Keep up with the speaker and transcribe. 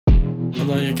Og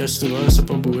da gikk jeg i stua og så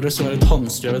på bordet, så var det et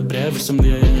håndskrevet brev som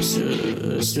de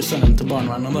skulle sende til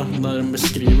barnevernet da. Der de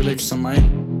beskriver liksom meg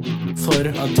for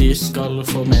at de skal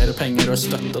få mer penger og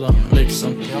støtte da,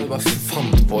 liksom. Ja, du bare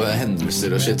fant på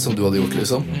hendelser og shit som du hadde gjort,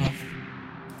 liksom. Ja.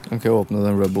 Ok, åpne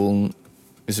den Red Bullen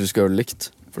hvis du skal gjøre det likt.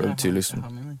 For det betyr liksom,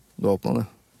 du har åpnet det.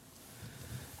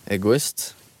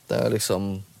 Egoist. Det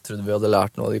liksom, trodde vi hadde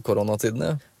lært noe av de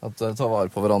koronatidene. At ta vare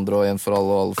på hverandre og en for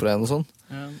alle og alle for en og sånn.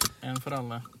 Ja, en for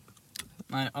alle.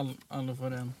 Nei, alle for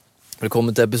en.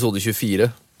 Velkommen til episode 24.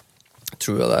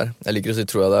 Tror jeg det er. Jeg liker å si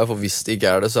tror jeg det er, for hvis det ikke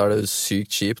er det, så er det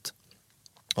sykt kjipt.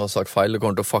 Og har sagt feil, det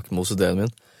kommer til å fucke med OCD-en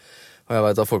min. Og jeg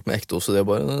vet at folk med ekte OCD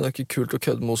bare, det er ikke kult å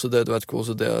kødde med OCD, du vet ikke hva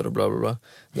OCD er, og bla bla bla.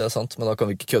 Det er sant, men da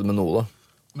kan vi ikke kødde med noe da.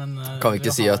 Men, kan vi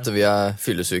ikke si at vi er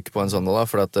fyllesyke på en sånn da,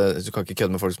 for at, du kan ikke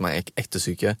kødde med folk som er ekte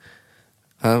syke.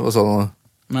 Hæ, hva sa du nå?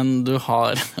 Men du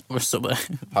har OCD.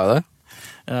 Har jeg det?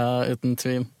 Ja, uten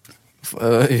tvil.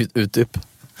 Utdyp.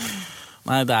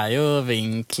 Nei, det er jo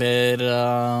vinkler,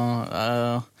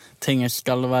 ting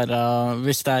skal være,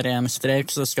 hvis det er en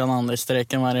strek, så skal den andre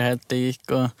streken være helt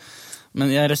lik, men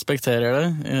jeg respekterer det,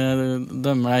 jeg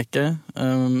dømmer deg ikke,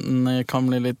 men jeg kan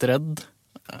bli litt redd.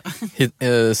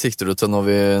 Sikter du til når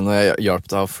jeg hjalp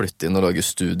deg å flytte inn og lage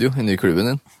studio i nye klubben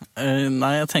din?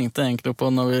 Nei, jeg tenkte egentlig på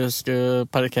når vi skulle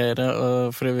parkere,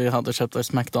 fordi vi hadde kjøpt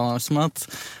oss McDonald's-mat,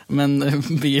 men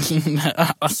bilen,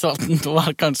 asfalten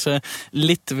var kanskje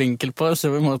litt vinkel på,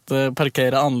 så vi måtte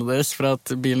parkere annerledes for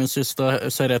at bilen synes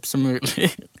stå så rett som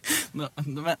mulig.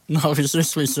 Nå hvis vi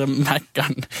spiser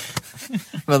Mac'eren.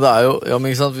 Men det er jo, ja,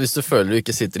 men ikke sant, hvis du føler du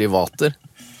ikke sitter i vater,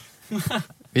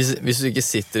 hvis du ikke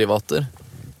sitter i vater,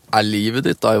 er livet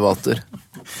ditt da i vater?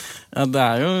 Ja, det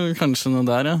er jo kanskje noe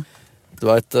der, ja. Du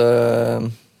vet,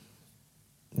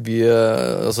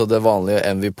 altså det vanlige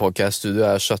MV Podcast Studio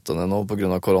er skjøttet ned nå på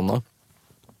grunn av korona.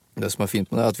 Det som er fint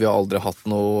med det er at vi har aldri hatt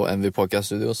noe MV Podcast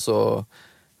Studio, så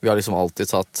vi har liksom alltid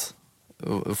satt,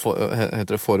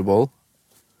 heter det forebehold?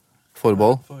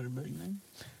 Forebygging.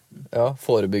 Ja,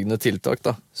 forebyggende tiltak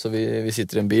da. Så vi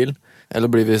sitter i en bil,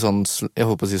 eller blir vi sånn, jeg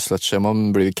holdt på å si slutskjema,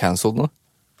 men blir vi cancelled nå?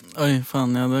 Oi,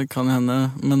 faen, ja, det kan hende,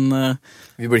 men...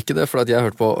 Vi blir ikke det, for at jeg har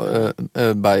hørt på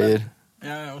Beyer.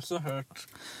 Jeg har også hørt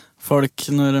folk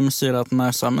når de sier at de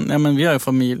er sammen. Ja, men vi er jo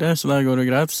familie, så det går jo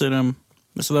greit, sier de.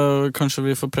 Så da kanskje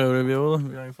vi får prøve det vi også, da.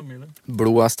 Vi er jo familie.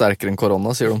 Blod er sterkere enn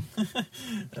korona, sier de.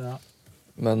 Ja.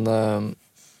 Men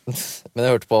jeg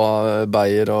hørte på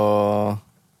Beyer og...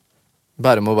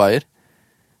 Bærum og Beyer.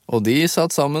 Og de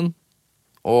satt sammen.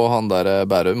 Og han der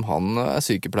Bærum, han er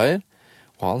sykepleier.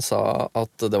 Og han sa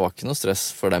at det var ikke noe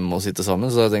stress for dem å sitte sammen,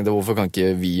 så jeg tenkte, hvorfor kan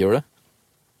ikke vi gjøre det?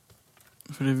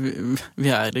 Fordi vi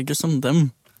er ikke som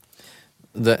dem.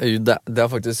 Det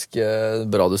er faktisk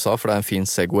bra du sa, for det er en fin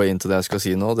segway inn til det jeg skal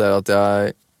si nå. Det er at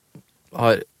jeg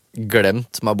har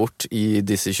glemt meg bort i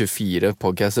disse 24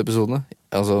 podcast-episodene,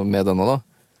 altså med denne da.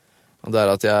 Og det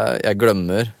er at jeg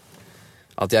glemmer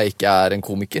at jeg ikke er en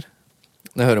komiker.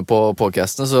 Når jeg hører på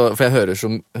podcastene, for jeg hører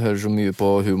så mye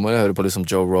på humor. Jeg hører på liksom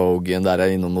Joe Rogan, der jeg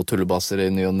er innom noen tullebasser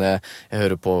i ny og ne. Jeg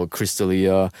hører på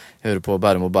Crystalia, jeg hører på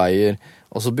Bærum og Beyer.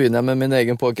 Og så begynner jeg med min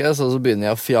egen podcast, og så begynner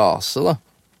jeg å fjase da.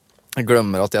 Jeg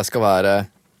glemmer at jeg skal være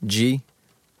G,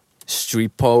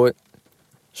 street poet,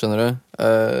 skjønner du?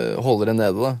 Holder det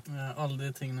nede da. Ja, alle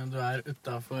de tingene du er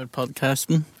utenfor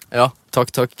podcasten. Ja,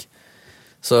 takk.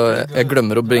 Så jeg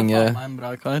glemmer å bringe... Du er faen meg en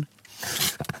bra kar.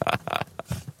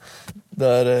 Det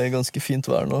er ganske fint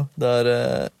vær nå. Det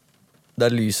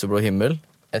er lyseblå himmel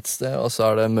et sted, og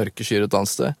så er det mørke skyer et annet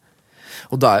sted.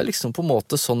 Og det er liksom på en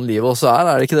måte sånn livet også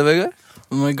er det ikke det, Vegard?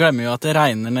 Men vi glemmer jo at det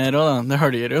regner ned også, da. Det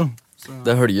høljer jo. Så...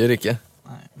 Det høljer ikke.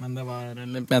 Nei, men det var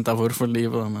litt metafor for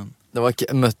livet, da, men... Det var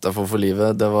ikke metafor for livet,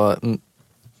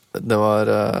 det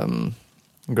var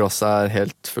glasset er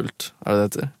helt fullt, er det det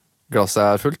heter? Glasset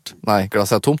er fullt? Nei,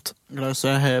 glasset er tomt.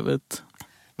 Glasset er hevet.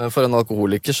 Men for en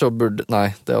alkoholiker så burde...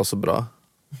 Nei, det er også bra.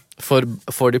 For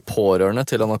de pårørende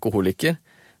til en alkoholiker,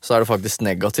 så er det faktisk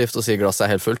negativt å si glasset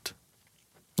er helt fullt.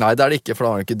 Nei, det er det ikke, for da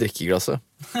har han ikke drikkeglasset.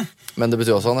 Men det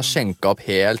betyr også at han har skjenket opp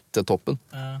helt til toppen.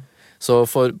 Ja. Så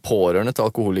for pårørende til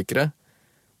alkoholikere,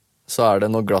 så er det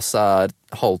når glasset er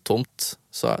halvtomt,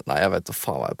 så er... Nei, jeg vet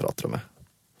faen hva jeg prater om.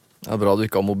 Det er bra du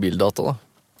ikke har mobildata, da.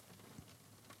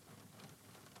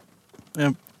 Ja.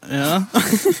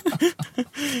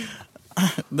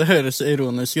 Det høres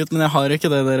ironisk ut, men jeg har ikke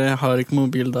det der. Jeg har ikke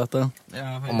mobildata.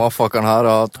 Og motherfuckeren her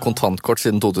har hatt kontantkort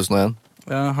siden 2001.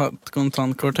 Jeg har hatt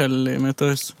kontantkort hele livet mitt.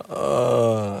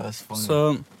 Så,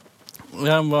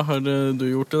 ja, hva har du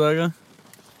gjort i dag, da?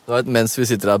 Du vet, mens vi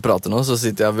sitter her og prater nå, så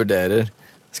sitter jeg og vurderer.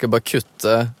 Skal jeg bare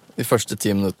kutte de første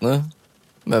 10 minuttene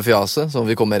med fjaset, så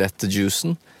vi kommer rett til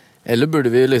juicen? Eller burde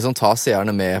vi liksom ta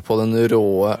seerne med på den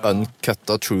råe,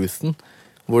 uncutta truthen,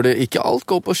 hvor det ikke alt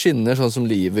går på skinner sånn som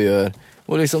livet gjør,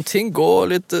 hvor liksom ting går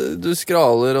litt, du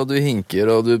skraler og du hinker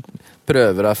og du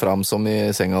prøver deg fram som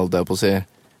i senga, holdt jeg på å si.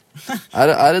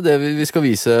 Er det vi skal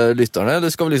vise lytterne, eller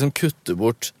skal vi liksom kutte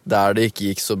bort der det ikke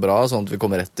gikk så bra, sånn at vi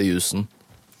kommer rett til jusen?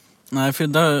 Nei, for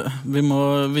vi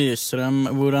må vise dem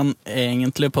hvordan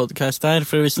egentlig podcast er.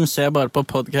 For hvis de ser bare på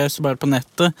podcast, bare på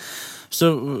nettet,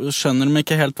 så skjønner de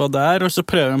ikke helt hva det er, og så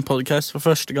prøver de podcast for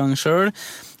første gang selv,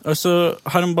 og så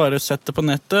har de bare sett det på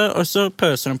nettet, og så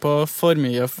pøser de på for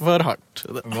mye for hardt.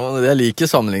 Jeg liker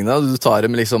sammenlignet, du tar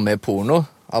dem liksom med porno.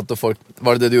 At folk,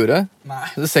 var det det du gjorde? Nei.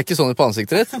 Du ser ikke sånn ut på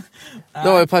ansiktet ditt. Det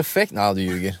var jo perfekt. Nei, du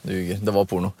ljuger. Det var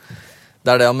porno.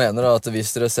 Det er det jeg mener, at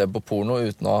hvis dere ser på porno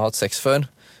uten å ha hatt sex før,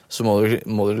 så må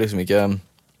dere liksom ikke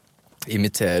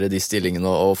imitere de stillingene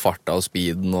og farta og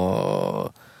speeden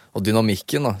og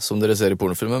dynamikken da, som dere ser i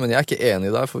pornofilmer. Men jeg er ikke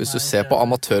enig der, for hvis du ser på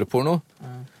amatørporno,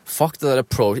 fuck det der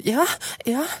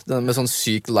den med sånn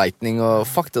syk lightning og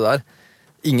fuck det der.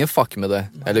 Ingen fuck med det.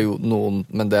 Eller jo, noen,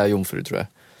 men det er jomfru, tror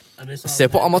jeg. Se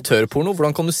på amatørporno,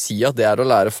 hvordan kan du si at det er å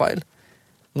lære feil?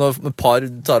 Når et par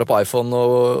tar opp iPhone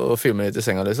og filmer litt i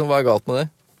senga, liksom, hva er galt med det?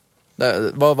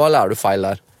 Hva lærer du feil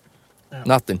der?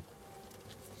 Nothing.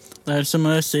 Det er som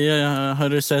å si,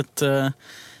 har du sett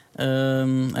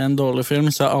en dårlig film,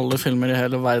 så er alle filmer i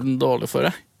hele verden dårlige for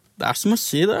deg. Det er som å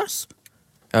si det, ass.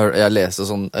 Jeg leste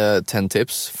sånn 10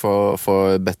 tips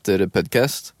for better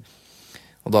podcast,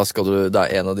 og da skal det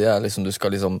er en av de er liksom, du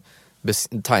skal liksom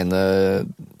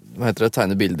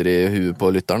tegne bilder i huet på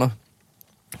lytteren da.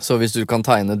 Så hvis du kan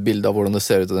tegne et bilde av hvordan det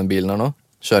ser ut i den bilen her nå,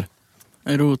 kjør.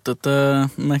 Rotete,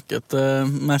 mekkete,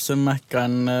 masse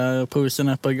Mac-eren, pose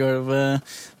ned på gulvet,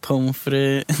 pommes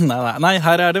frites. Nei,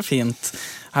 her er det fint.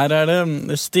 Her er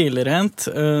det stilrent,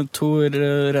 2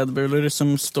 Red Buller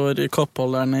som står i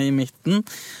koppholderne i midten.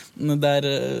 Der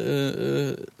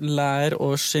lær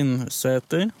og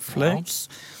skinnseter, flex.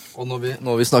 Og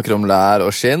når vi snakker om lær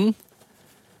og skinn,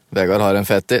 Vegard har en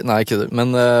feti. Nei, ikke det.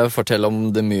 Men fortell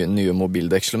om det nye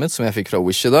mobildekselet mitt som jeg fikk fra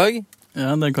Wish i dag.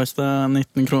 Ja, det kostet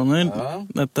 19 kroner. Ja.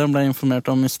 Dette ble informert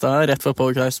om i stad, rett for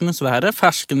podcasten, så det her er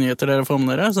ferske nyheter dere får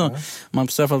med dere. Så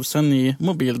Maps har fått seg en ny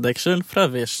mobildeksel fra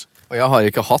Wish. Og jeg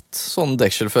har ikke hatt sånn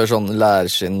deksel før, sånn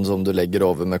lærskinn som du legger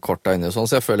over med korta inni og sånn,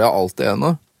 så jeg føler jeg har alt det igjen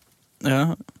nå. Ja.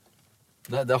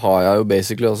 Det har jeg jo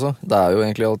basically også. Det er jo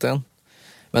egentlig alt igjen.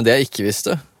 Men det jeg ikke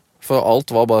visste, for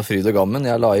alt var bare fryd og gammen.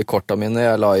 Jeg la i korta mine,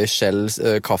 jeg la i Shell,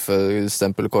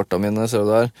 kaffestempelkorta mine, ser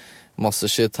du der. Masse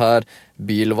shit her.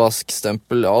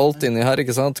 Bilvaskstempel, alt inni her,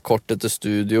 ikke sant? Kortet til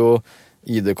studio,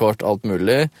 ID-kort, alt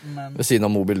mulig. Ved siden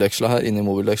av mobildekslet her, inni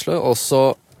mobildekslet. Og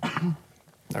så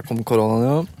der kom koronaen,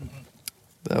 ja.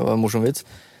 Det var en morsom vits.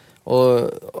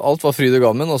 Og alt var fryd og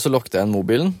gammen, og så lukket jeg en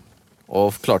mobilen,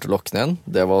 og klarte å lukke den igjen.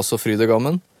 Det var også fryd og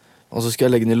gammen. Og så skulle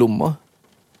jeg legge den i lomma.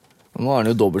 Og nå er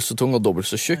den jo dobbelt så tung og dobbelt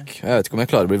så tjukk. Jeg vet ikke om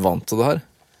jeg klarer å bli vant til det her.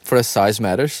 For det size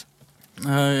matters.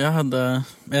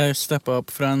 Jeg steppet opp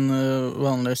fra en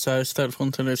vanlig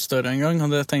size-telefon til litt større en gang,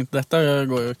 og jeg tenkte, dette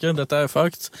går jo ikke, dette er jo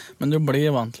fakt. Men du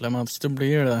blir vant til det, Mads. Du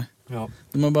blir det. Ja.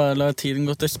 Du må bare la tiden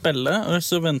gå til spille, og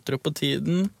så venter du på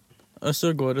tiden, og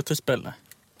så går det til spille.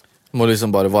 Du må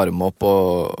liksom bare varme opp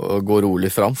og gå rolig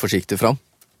fram, forsiktig fram.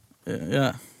 Ja.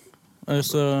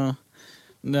 Altså,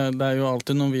 det er jo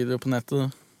alltid noen videoer på nettet, da.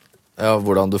 Ja,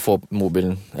 hvordan du får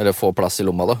mobilen, eller får plass i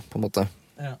lomma da, på en måte.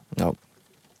 Ja.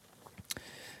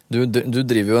 Du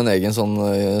driver jo en egen sånn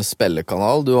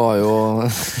spillekanal, du har jo...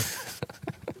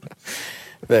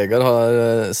 Vegard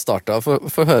har startet,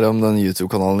 for høre om den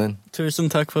YouTube-kanalen din. Tusen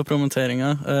takk for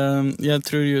promoteringen. Jeg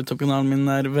tror YouTube-kanalen min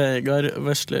er Vegard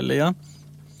Veslelia.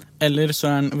 Eller så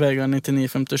er den Vegard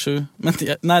 9957. Men,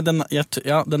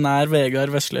 den er Vegard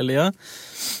Veslelia.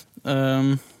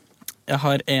 Jeg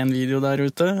har en video der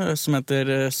ute som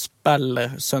heter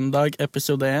Spellesøndag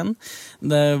episode 1.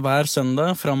 Det er hver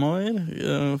søndag fremover,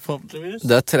 forhåpentligvis.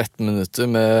 Det er 13 minutter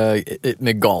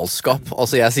med galskap.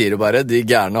 Altså, jeg sier det bare, de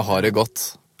gærne har det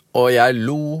godt. Og jeg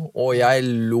lo.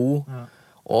 Ja.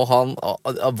 Og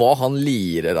hva han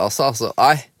lirer, altså.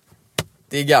 Nei,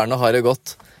 de gærne har det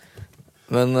godt.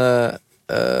 Men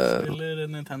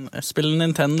Spiller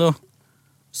Nintendo.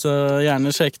 Så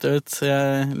gjerne sjekk det ut.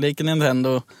 Jeg liker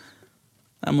Nintendo.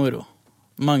 Det er moro.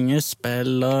 Mange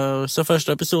spill, og så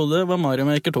første episode var Mario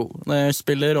Maker 2. Der jeg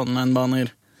spiller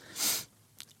online-baner.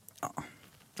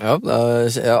 Ja,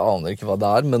 jeg aner ikke hva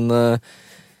det er, men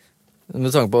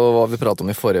med tanke på hva vi pratet om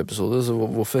i forrige episode, så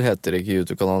hvorfor heter ikke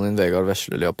YouTube-kanalen din Vegard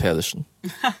Veslelia Pedersen?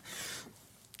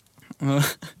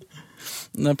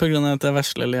 Det er på grunn av at det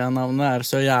Veslelia-navnet er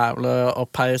så jævlig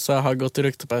oppheisa, har gått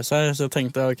rykte på seg, så jeg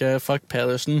tenkte, ok, fuck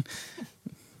Pedersen.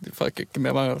 de fucker ikke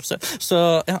med meg også. Så,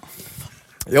 ja.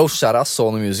 Yo, shout out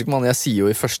Sony Music, man. Jeg sier jo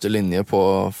i første linje på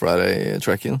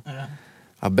Friday-tracken.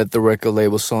 I bet the record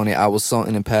label Sony, I was on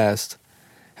in the past.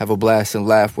 Have a blast and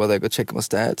laugh while they go check my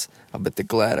stats. I bet they're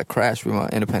glad I crashed with my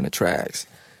independent tracks.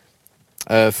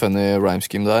 Funny rhyme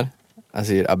scheme der. Jeg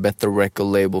sier, I bet the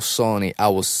record label Sony, I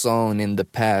was on in the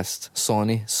past.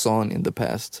 Sony, son in the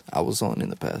past. I was on in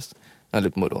the past. Det er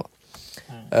litt moro da.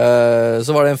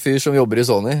 Så var det en fyr som jobber i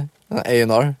Sony,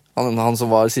 A&R. Han som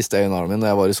var siste A&R min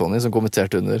når jeg var i Sony, som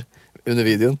kommenterte under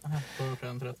videoen.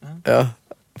 Ja,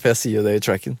 for jeg sier jo det i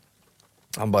tracken.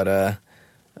 Han bare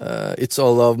It's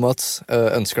all love, Mats.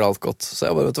 Ønsker deg alt godt. Så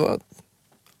jeg bare, vet du hva,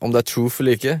 om det er truth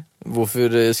eller ikke,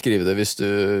 hvorfor skrive det hvis du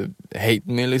hate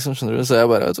me, liksom, skjønner du? Så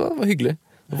jeg bare, vet du hva, det var hyggelig.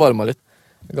 Det varmet litt.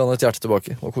 Jeg ga han et hjerte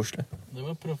tilbake. Det var koselig. Det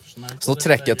var profesjonelt. Så nå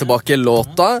trekker jeg tilbake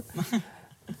låta,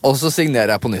 og så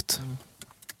signerer jeg på nytt.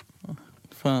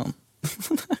 Faen.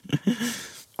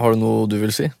 Har du noe du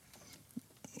vil si?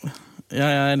 Ja,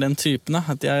 jeg er den typen da,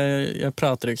 at jeg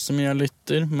prater ikke så mye, jeg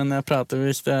lytter, men jeg prater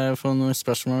hvis jeg får noen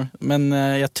spørsmål. Men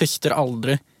jeg tyster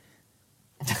aldri.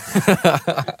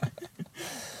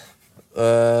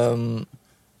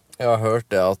 Jeg har hørt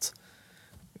det at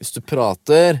hvis du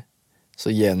prater,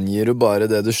 så gjengir du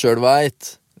bare det du selv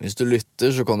vet. Hvis du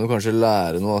lytter, så kan du kanskje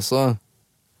lære noe også.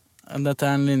 Dette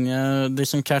er en linje, de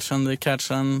som catcher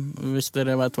den, hvis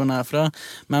dere vet hvor den er fra.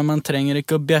 Men man trenger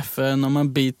ikke å bjeffe når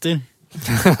man biter.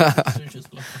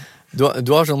 Du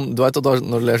har sånn, du vet at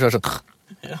når du ler så er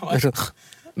det sånn,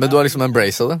 men du har liksom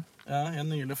embraced det. Ja, jeg har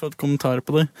nylig fått kommentar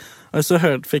på det. Og så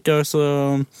fikk jeg også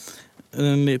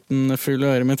en liten fugl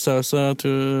i øret mitt, sa også at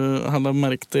hun hadde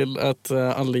merket til at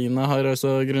Alina har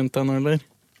også grunn til noe, eller?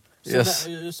 Så Yes.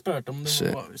 jeg spurte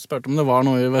om det var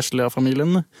noe i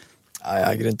Veslia-familien. Nei,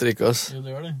 jeg grunter ikke, ass. Jo,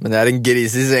 det gjør det. Men jeg er en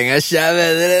gris i senga, kjære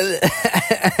venner.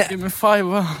 Give me five,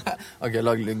 hva? Ok,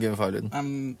 lag Game 5-lyden.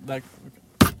 Det er...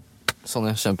 Sånn,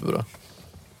 ja, kjempebra.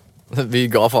 Vi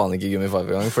ga faen ikke Gummi 5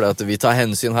 i gang, fordi at vi tar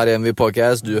hensyn her i MV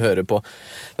Podcast. Du hører på,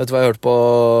 vet du hva jeg hørte på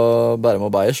Bærum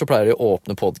og Beyer, så pleier de å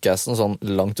åpne podcasten sånn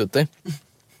langt uti.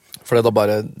 Fordi da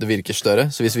bare, det virker større,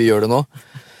 så hvis vi gjør det nå.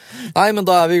 Nei, men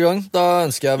da er vi i gang. Da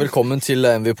ønsker jeg velkommen til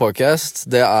MV Podcast.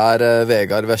 Det er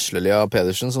Vegard Veslelia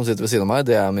Pedersen som sitter ved siden av meg.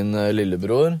 Det er min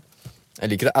lillebror. Jeg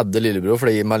liker å adde lillebror,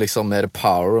 for det gir meg liksom mer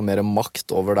power og mer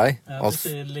makt over deg. Ja, du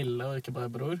sier lille og ikke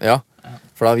bare bror. Ja,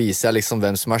 for da viser jeg liksom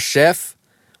hvem som er sjef,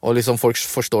 og liksom folk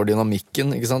forstår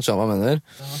dynamikken, ikke sant? Skjønner hva jeg mener?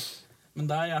 Ja. Men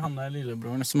der er han der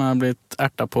lillebroren som er blitt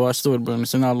erta på av storebroren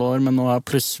sin i alle år, men nå har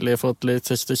plutselig fått litt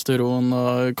testosteron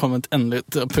og kommet endelig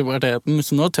til puberteten,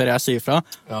 så nå tør jeg si fra.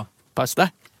 Ja. Pass deg.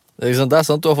 Det er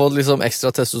sant, du har fått liksom ekstra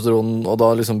testosteron, og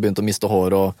da liksom begynt å miste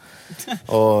hår, og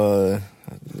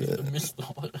Miste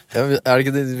håret. ja, er det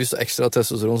ikke det, hvis du har ekstra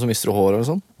testosteron, så mister du hår eller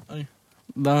sånn? Oi.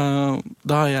 Da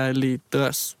har jeg lite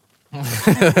dress.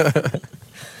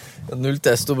 Null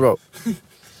testo, bro.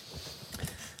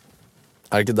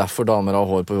 Er det ikke derfor damer har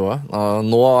hår på hodet?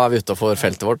 Nå er vi utenfor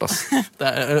feltet vårt, ass. Det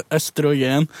er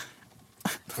østrogen.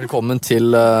 Velkommen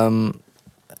til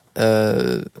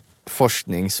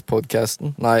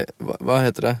forskningspodcasten. Nei, hva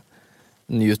heter det?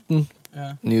 Newton?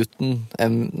 Ja. Newton,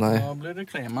 nei. Nå blir det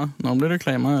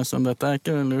claima, så dette er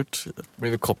ikke lurt.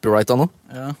 Blir vi copyrightet nå?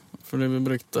 Ja, fordi vi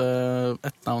brukte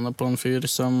et navnet på en fyr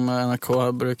som NRK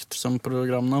har brukt som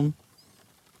programnavn.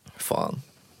 Faen.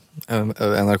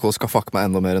 NRK skal fucke meg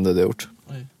enda mer enn det de har gjort.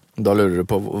 Oi. Da lurer du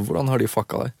på, hvordan har de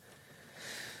fucka deg?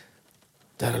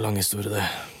 Det er en lang historie, det.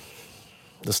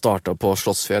 Det startet på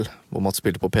Slottsfjell, hvor Mats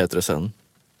spilte på P3-scenen.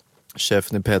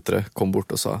 Sjefen i P3 kom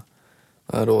bort og sa,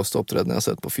 det er råeste opptreden jeg har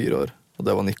sett på 4 år, og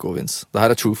det var Nico og Vince. Det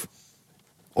her er truth.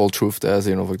 All truth, det jeg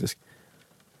sier nå, faktisk.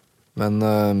 Men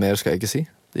mer skal jeg ikke si.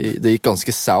 Det gikk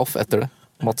ganske south etter det.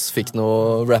 Mats fikk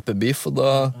noe rapper-beef, og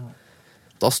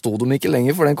da sto de ikke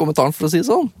lenger for den kommentaren, for å si det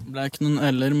sånn. Det ble ikke noen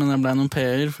L-er, men det ble noen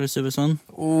P-er, for å si det sånn.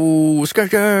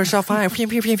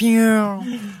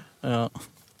 Ja.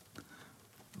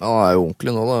 Han er jo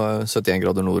ordentlig nå, da. 71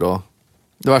 grader nord, og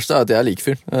det verste er at jeg er lik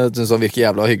fyr. Jeg synes han virker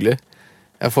jævla hyggelig.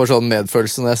 Jeg får sånn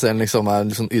medfølelse når jeg ser han liksom er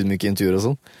litt sånn ydmyk i intervjuer og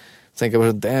sånn. Så tenker jeg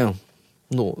bare sånn, damn.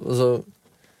 Altså,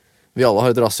 vi alle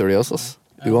har et rasshøl i oss, ass.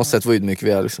 Uansett hvor ydmyke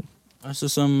vi er, liksom. Altså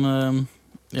som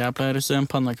jeg pleier å si, en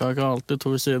pannekake har alltid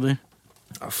 2 sider.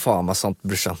 Ja, faen meg sant,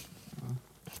 brorsan.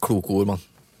 Kloke ord, mann.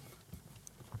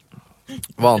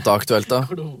 Hva annet er aktuelt, da?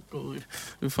 Kloke ord.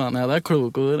 Faen, ja, det er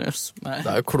kloke ord. Yes. Nei.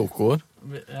 Det er jo kloke ord.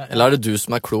 Eller er det du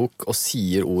som er klok og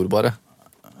sier ord, bare?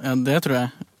 Ja, det tror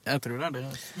jeg. Jeg tror det er det.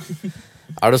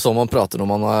 Er det sånn man prater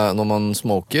når man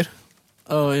smoker?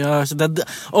 Ja, så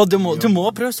du må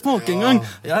prøve smoke en gang.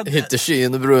 Ja, Hytte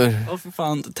skyene, bror. For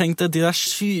faen, tenk deg de der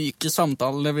syke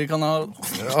samtalene vi kan ha.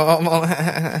 Ja, man.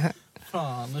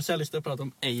 Faen, så jeg har lyst til å prate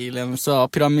om aliens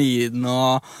og pyramiden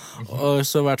og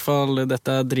så i hvert fall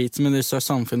dette drit med disse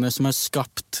samfunnene som har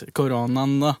skapt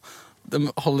koronaen da. De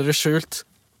holder det skjult.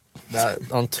 Det er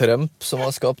han Trump som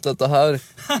har skapt dette her.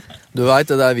 Du vet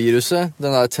det der viruset,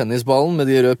 den der tennisballen med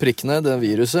de røde prikkene, det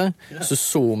viruset. Hvis du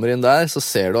zoomer inn der, så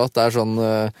ser du at det er sånn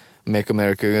Make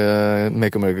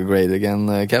America Great Again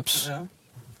caps. Ja.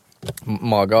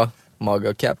 Maga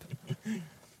cap.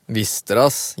 Visste det,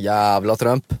 ass. Jævla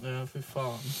Trump. Ja, fy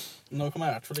faen. Nå kommer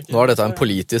jeg i hvert fall ikke... Nå er dette en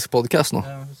politisk podcast nå.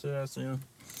 Ja, så jeg sier...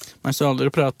 Man skal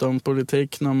aldri prate om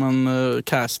politikk når man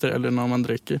caster eller når man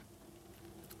drikker.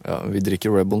 Ja, vi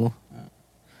drikker Rebel nå.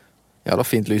 Jævla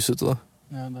fint lys ute da.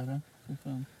 Ja, der er fy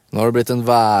faen. Nå har det blitt en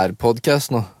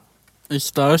værpodcast nå. I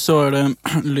stad så var det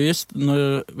lyst,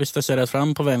 hvis jeg ser rett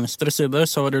frem, på venstre side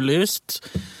så var det lyst,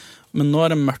 men nå er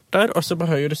det mørkt der, og så på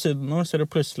høyre side nå så er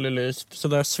det plutselig lyst, så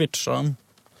det er switcha om.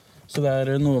 Så det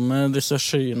er noe med disse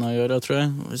skyene å gjøre, tror jeg.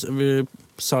 Vi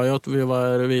sa jo at vi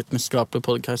var vitenskapelig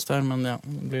podcast her, men ja,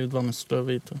 det blir litt vanskelig å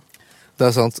vite. Det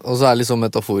er sant, og så er det liksom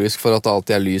metaforisk for at det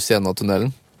alltid er lys i enden av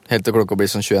tunnelen. Helt til klokka blir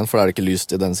sånn 21, for da er det ikke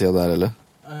lyst i den siden der heller.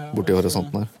 Borti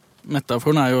horisonten her.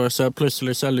 Metaforen er jo også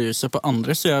plutselig så er lyset på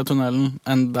andre siden av tunnelen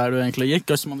enn der du egentlig gikk,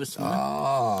 og så må du snu.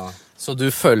 Så du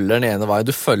følger den ene veien,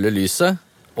 du følger lyset,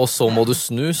 og så må du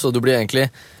snu, så du blir egentlig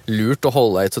lurt å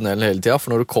holde deg i tunnelen hele tiden,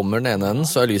 for når du kommer den ene enden,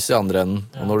 så er lyset i andre enden,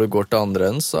 og når du går til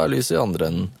andre enden, så er lyset i andre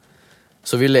enden.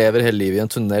 Så vi lever hele livet i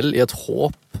en tunnel, i et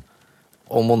håp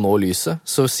om å nå lyset.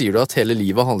 Så sier du at hele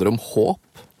livet handler om håp,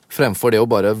 fremfor det å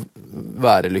bare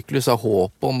være lykkelig, så er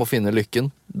håpet om å finne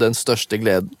lykken den største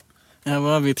gleden. Ja,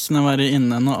 hva er vipsen å være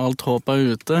inne når alt håp er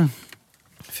ute?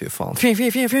 Fy faen.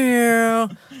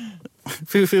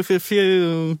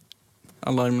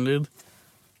 Alarmlyd.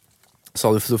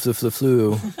 Sa du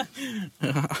flu?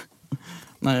 Ja.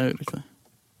 Nei, jeg gjør ikke det.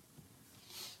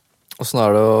 Hvordan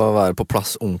er det å være på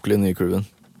plass ordentlig i nykluben?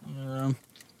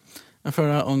 Jeg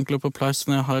føler jeg er ordentlig på plass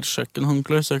når jeg har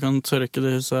kjøkkenhåndkle, så jeg kan tørke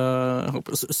disse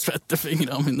svette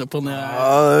fingrene mine på når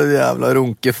jeg... Jævla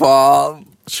runke, faen!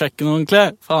 Kjøkkenhåndkle?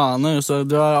 Faen, så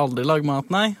du har aldri laget mat,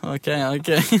 nei? Ok.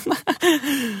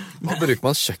 Hva bruker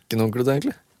man kjøkkenhåndkle til,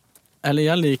 egentlig?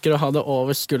 Eller jeg liker å ha det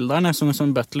over skulderen, som en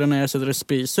sånn butler når jeg sitter og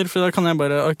spiser, for da kan jeg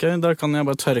bare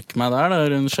tørke meg der,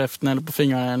 rundt kjeften eller på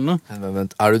fingrene eller noe.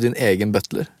 Vent, er du din egen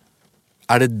butler?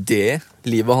 Er det det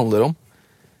livet handler om?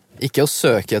 Ikke å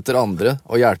søke etter andre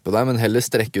og hjelpe deg, men heller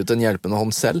strekke ut en hjelpende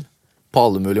hånd selv, på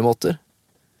alle mulige måter.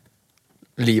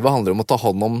 Livet handler om å ta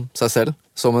hånd om seg selv,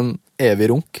 som en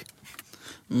evig runk.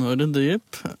 Nå er det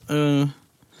dyp.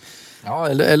 Ja,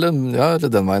 eller den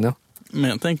veien, ja.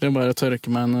 Mente egentlig bare å tørke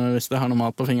meg hvis jeg har noe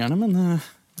mat på fingrene, men...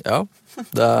 Ja,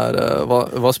 det er...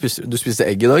 Hva spiste du? Du spiste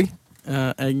egg i dag?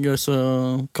 Egg og så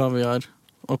kaviar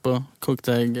oppå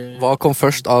kokte egg. Hva kom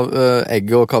først av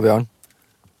egget og kaviaren?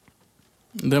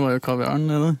 Det var jo kaviaren,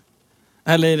 det.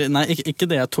 Eller, nei, ikke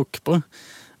det jeg tok på,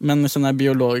 men sånn er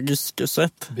biologisk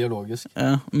sett. Biologisk?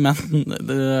 Ja, men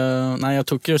nei, jeg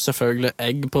tok jo selvfølgelig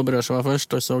egg på brødskiva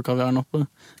først, og så kaviaren oppå.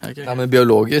 Okay. Nei, men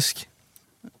biologisk?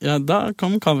 Ja, da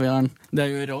kom kaviaren. Det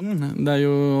er jo rogn, det er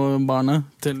jo barnet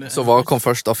til... Så hva kom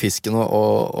først av fisken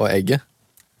og egget?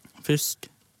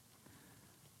 Fisk.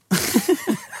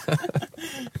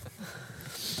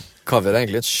 Kaviar er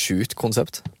egentlig et sjukt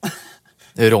konsept.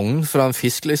 Rogn fra en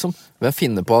fisk, liksom. Hvem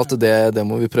finner på at det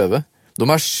må vi prøve? De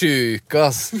er sjuke,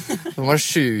 ass.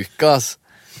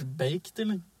 Baked,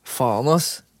 eller? Faen,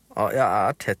 ass. Jeg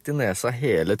er tett i nesa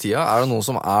hele tida. Er det noen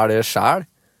som er det selv?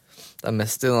 Det er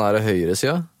mest i den der høyre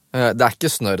sida. Det er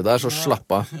ikke snørr der, så slapp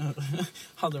av.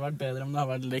 Hadde det vært bedre om det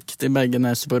hadde vært likt i begge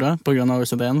neseborene, på grunn av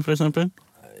OCD-en, for eksempel?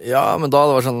 Ja, men da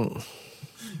hadde det vært sånn...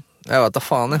 Jeg vet da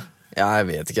faen, jeg. Jeg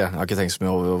vet ikke. Jeg har ikke tenkt så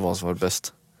mye over hva som var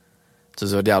best. Jeg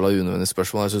synes det var et jævla unødvendig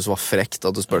spørsmål. Jeg synes det var frekt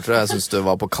at du spurte det. Jeg synes det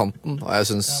var på kanten, og jeg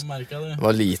synes det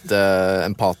var lite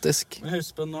empatisk. Men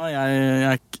husk på nå,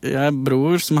 jeg er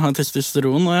bror som har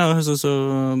testosteron, og jeg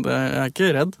er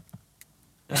ikke redd.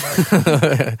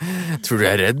 Tror du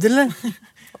jeg er redd, eller?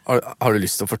 Har du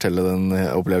lyst til å fortelle den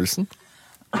opplevelsen?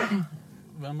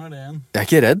 Hvem er det igjen? Jeg er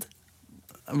ikke redd.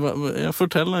 Jeg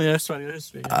forteller, jeg sverger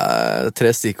husker ikke.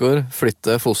 3 stikkord.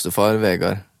 Flytte, fosterfar,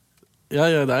 Vegard. Ja,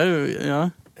 det er jo,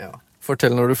 ja.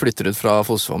 Fortell når du flytter ut fra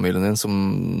fosterfamilien din som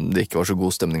det ikke var så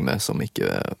god stemning med, som ikke,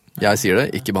 jeg sier det,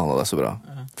 ikke behandlet deg så bra.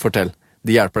 Fortell.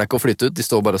 De hjelper deg ikke å flytte ut, de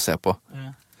står bare og ser på.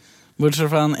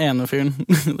 Bortsett fra den ene fyren.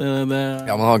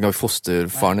 Ja, men han ga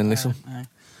fosterfaren din, liksom.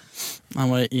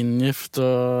 Han var inngift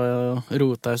og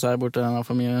rota seg bort til denne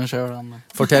familien selv.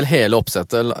 Fortell hele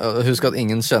oppsettet. Husk at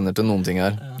ingen kjenner til noen ting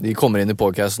her. De kommer inn i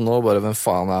podcasten nå, bare hvem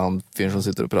faen han fyren som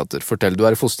sitter og prater. Fortell, du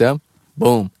i fosterhjem.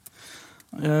 Boom.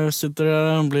 Jeg sitter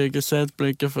der, blir ikke sett,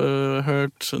 blir ikke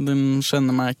hørt, den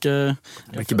kjenner meg ikke.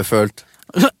 Blir ikke befølt.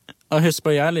 Og husk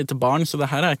på, jeg lite barn, så det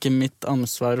her ikke mitt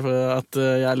ansvar for at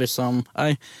jeg liksom,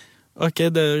 ok,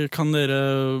 det kan dere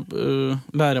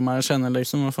lære meg å kjenne,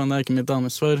 liksom, hva faen, det ikke mitt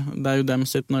ansvar. Det jo dem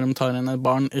sitt når de tar inn et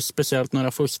barn, spesielt når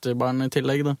det fosterbarn i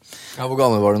tillegg, da. Ja, hvor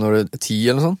gammel var du når du 10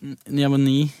 eller sånn? Jeg var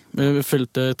 9, vi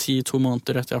fylte 2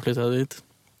 måneder etter jeg flyttet dit.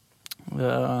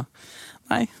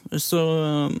 Nei, så...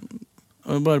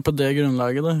 Og bare på det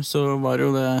grunnlaget da, så var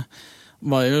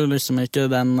jo liksom ikke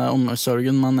den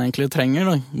omsorgen man egentlig trenger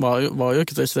da. Var jo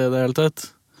ikke til stedet helt tatt.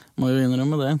 Må jo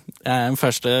innrømme det. Jeg den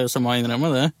første som må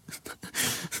innrømme det.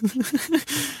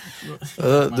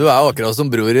 Du akkurat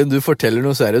som bror din. Du forteller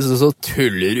noe seriøst, og så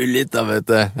tuller du litt da, vet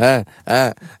du.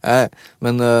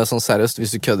 Men sånn seriøst,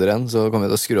 hvis du kødder en, så kommer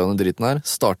jeg til å skru av den dritten her.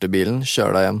 Starte bilen,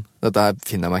 kjøre deg hjem. Dette her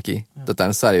finner jeg meg ikke i. Dette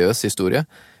en seriøs historie.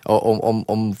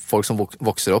 Om folk som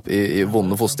vokser opp i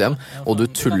vonde fosterhjem, og du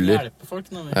tuller.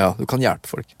 Ja, du kan hjelpe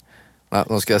folk. Nei,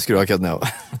 nå skal jeg skru av kødden jeg.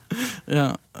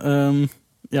 Ja,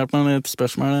 hjelp meg med et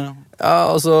spørsmål. Ja,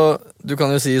 altså, du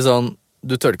kan jo si sånn,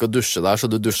 du tør ikke å dusje der, så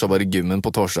du dusja bare i gymmen på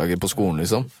torsdager på skolen,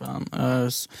 liksom. Faen,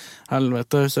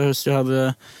 helvete, så jeg husker jeg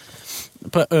hadde...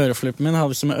 På øreflippen min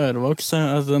hadde jeg som ørevoks.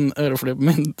 Den øreflippen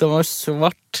min, det var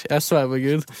svart. Jeg sverger på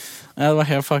Gud. Det var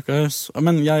helt fucka.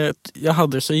 Men jeg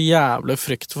hadde så jævlig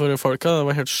frykt for folka. Det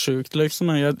var helt sjukt,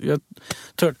 liksom. Jeg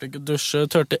tørte ikke dusje,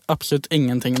 tørte absolutt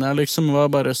ingenting der, liksom. Det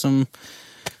var bare som...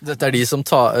 Dette de som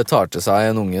tar til seg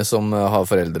en unge som har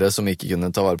foreldre som ikke kunne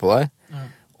ta vare på deg,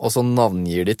 og så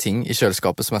navngir de ting i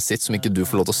kjøleskapet som sitt, som ikke du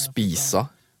får lov til å spise.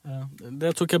 Ja,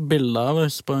 det tok jeg bilde av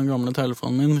på den gamle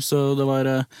telefonen min, så det var...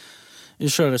 I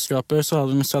kjøleskapet så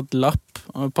hadde de satt lapp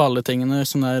på alle tingene,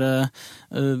 som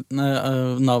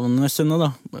navnene sine da.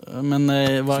 Men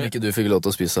som ikke du fikk lov til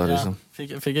å spise, liksom.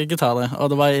 Ja, fikk ikke ta det. Og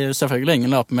det var selvfølgelig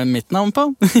ingen lapp med mitt navn på.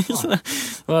 Så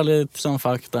det var litt sånn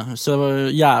fuck da. Så det var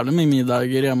jævlig mye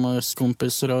middager hjemme hos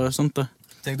kompiser og sånt da.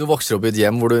 Tenk du vokser opp i et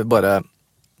hjem hvor du bare...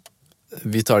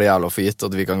 Vi tar det jævla for gitt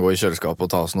at vi kan gå i kjøleskapet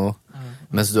og ta oss noe.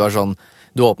 Mens du sånn...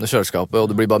 Du åpner kjøleskapet, og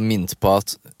du blir bare minnet på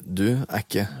at du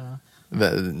ikke...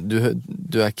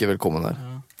 Du ikke velkommen der.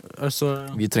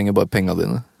 Altså, vi trenger bare pengene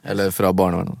dine. Eller fra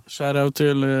barnevernet. Shout out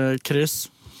til Chris.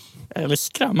 Eller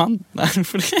skramman. Nei,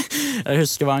 fordi jeg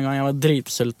husker hver gang jeg var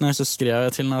dritsulten, så skrev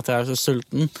jeg til henne at jeg så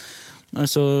sulten. Og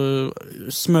så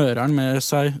smører han med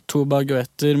seg 2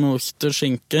 baguetter med ost og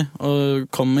skinke,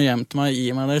 og kommer hjem til meg og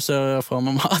gir meg det, så jeg får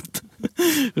meg mat.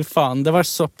 Faen, det var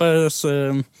såpass...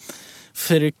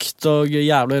 frykt og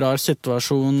jævlig rar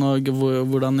situasjon og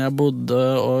hvordan jeg bodde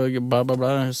og bla bla bla.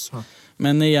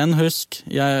 Men igjen, husk,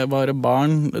 jeg var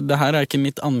barn. Det her ikke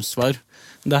mitt ansvar.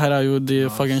 Det her jo de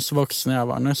faktisk voksne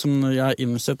jævlene som jeg har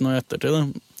innsett nå i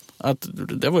ettertid. At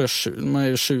det var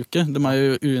jo sjuke. De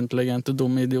jo uintelligente,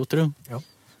 dumme idioter. Ja.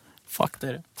 Fuck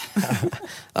dere.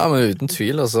 Ja, men uten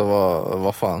tvil, altså,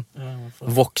 hva faen?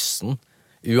 Voksen.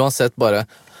 Uansett bare...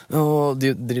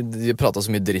 de pratet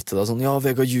så mye dritt til deg, sånn, ja,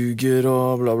 Vegard ljuger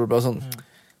og bla bla bla, sånn.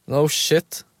 No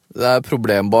shit, det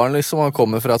problembarn, liksom. Han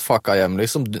kommer fra et fucka hjem,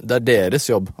 liksom. Det deres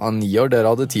jobb. Han 9 år, dere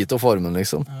hadde tid til å forme,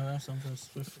 liksom.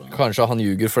 Kanskje han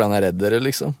ljuger fordi han redd dere,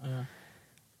 liksom.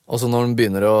 Og så når han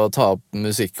begynner å ta opp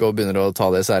musikk og begynner å ta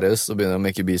det seriøst og begynner å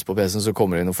make beats på PC-en, så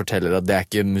kommer han inn og forteller at det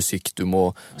ikke musikk, du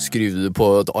må skrive det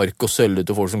på et ark og selge det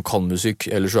til folk som kan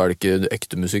musikk, ellers så det ikke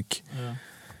ekte musikk.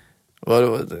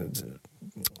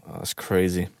 That's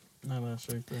crazy. Nei, det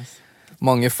sjukt.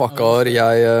 Mange fucker.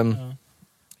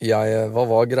 Hva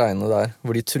var greiene der?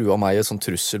 Hvor de trua meg i et sånt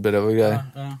trusselbrev og greier.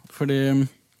 Ja, fordi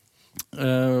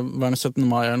hver 17.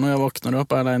 mai når jeg våkner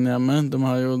opp alene hjemme, de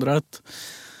har jo dratt.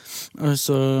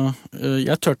 Så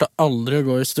jeg tørte aldri å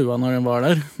gå i stua når de var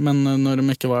der, men når de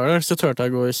ikke var der, så tørte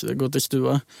jeg å gå til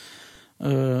stua.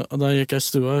 Og da gikk jeg i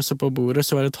stua, så på bordet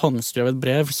så var det et håndskrevet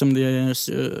brev som de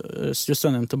skulle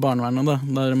sende inn til barnevernet da,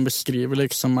 der de beskriver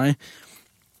liksom meg.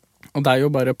 Og det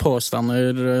jo bare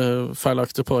påstander,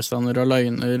 feilaktige påstander og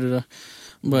løgner,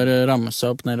 bare ramme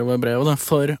seg opp nedover brevet da,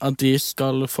 for at de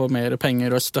skal få mer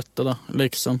penger og støtte da,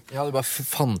 liksom. Ja, du bare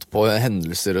fant på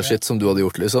hendelser og shit som du hadde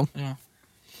gjort, liksom. Ja.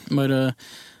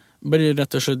 Bare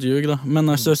rett og slett ljug da.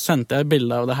 Men så sendte jeg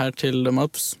bilde av det her til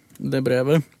Mats, det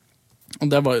brevet. Og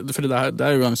det var, for det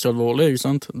jo ganske alvorlig, ikke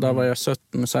sant? Da var jeg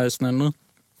 17-16 eller noe.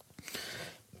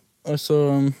 Og så...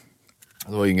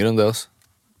 Du var yngre enn det, altså.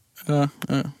 Ja.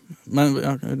 Men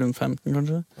rundt 15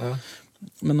 kanskje. Ja.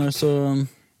 Men altså...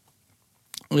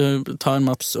 tar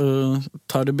Mats og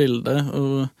tar det bildet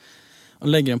og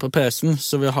legger den på PC-en,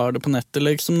 så vi har det på nettet,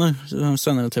 liksom. Da. Så han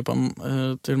sender det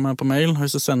til meg på mail, og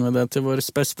så sender vi det til vår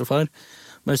bestefar.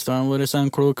 Bestefaren vår er en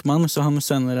klok mann, så han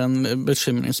sender en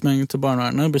bekymringsmelding til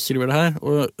barnevernet, beskriver det her,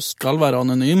 og skal være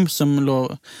anonym, som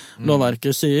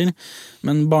lovverket sier.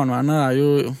 Men barnevernet er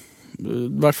jo, i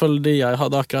hvert fall de jeg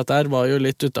hadde akkurat der, var jo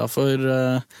litt utenfor...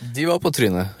 De var på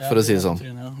trynet, for å si det sånn.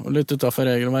 Og litt utenfor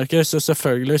regelverket, så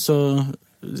selvfølgelig så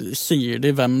sier de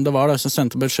hvem det var da, som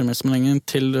sendte bekymringsmeldingen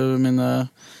til mine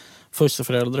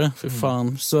fosterforeldre. Fy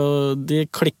faen. Så de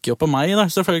klikker jo på meg da,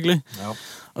 selvfølgelig. Ja.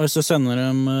 Og så sender de...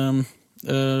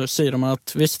 sier de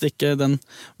at hvis ikke den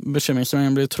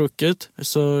bekymringsmeldingen blir trukket,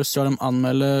 så skal de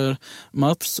anmelde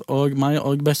Mats og meg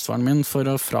og bestefaren min for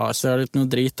å frase litt noe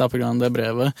drit da, på grunn av det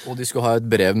brevet. Og de skulle ha et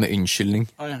brev med unnskyldning.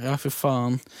 Ja, fy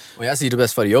faen. Og jeg sier til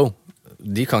bestefar, yo,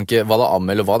 de kan ikke, hva da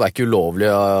anmelde hva, det er ikke ulovlig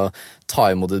å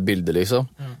ta imot et bilde, liksom.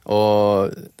 Og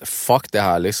fuck det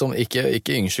her, liksom.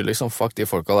 Ikke unnskyld, liksom. Fuck de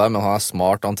folka der, men han er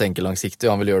smart, han tenker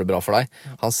langsiktig, han vil gjøre det bra for deg.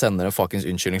 Han sender en fuckings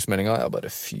unnskyldningsmelding, jeg bare,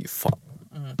 fy faen.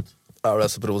 Jeg ble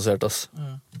så provosert, ass.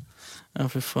 Ja,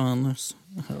 fy faen, ass.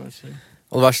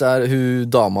 Og det verste er hun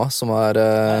dama som er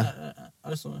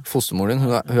fostermoren din,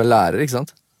 hun er lærer, ikke sant?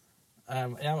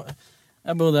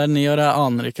 Jeg bodde der 9 år, jeg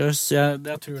aner ikke, ass.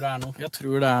 Jeg tror det er noe. Jeg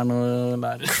tror det er noe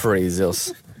lærer. Crazy,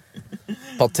 ass.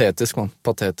 Patetisk, man.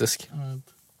 Patetisk.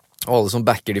 Og alle som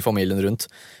backer de familien rundt.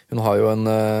 Hun har jo en,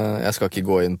 jeg skal ikke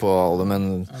gå inn på alle,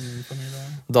 men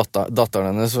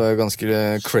datteren hennes var ganske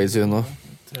crazy hun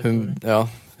også.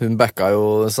 Hun backa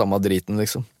jo samme driten,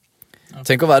 liksom.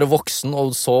 Tenk å være voksen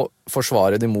og så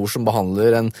forsvare din mor som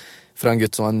behandler fra en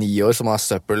gutt som er 9 år, som er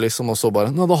søppel, liksom, og så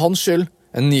bare, nå, det var hans skyld.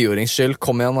 En 9-årings skyld,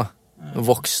 kom igjen da.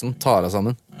 Voksen, tar deg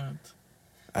sammen.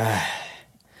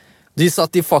 De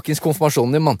satt i fuckings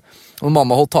konfirmasjonen din, mann. Og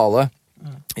mamma holdt tale.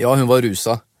 Ja, hun var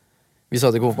rusa. Vi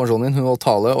satt i konfirmasjonen din, hun holdt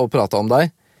tale og pratet om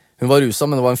deg. Hun var rusa,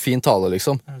 men det var en fin tale,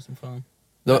 liksom.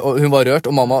 Hun var rørt,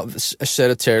 og mamma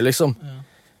shed a tear, liksom.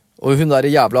 Og hun der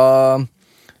jævla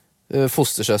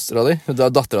fostersøstera di, hun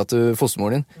er dattera til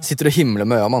fostermoren din, sitter og himler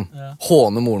med øya, mann.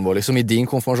 Håner moren vår, liksom, i din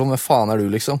konfirmasjon. Hvem faen er du,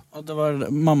 liksom? Og det var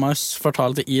mamma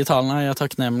fortalte i talen her, jeg er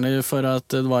takknemlig for at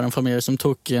det var en familie som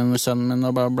tok inn sønnen min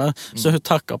og bla bla. Så hun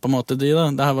takka på en måte de, da.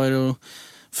 Det her var jo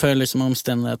før liksom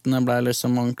omstendighetene ble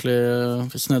liksom ordentlig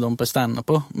snudd om på steinene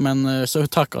på. Men så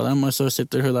hun takka dem, og så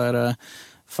sitter hun der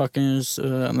fuckings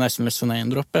nesten litt sånn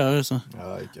name-drop, altså.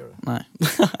 Ja, ikke gjør det. Nei,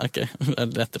 ok, det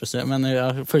er lettere å si. Men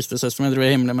første søster min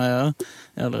driver himmelig med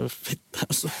jævla fitte,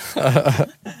 altså.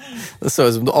 Det så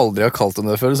ut som du aldri har kalt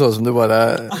henne det før. Det så ut som du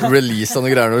bare releaset noen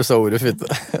greier når du sa ordet fitte.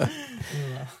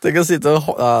 Tenk å sitte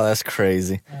og... that's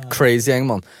crazy. Crazy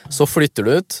gjeng, mann. Så flytter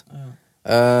du ut.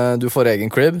 Du får egen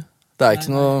crib. Det er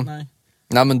ikke noe...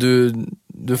 Nei, men du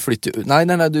flytter... Nei,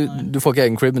 du får ikke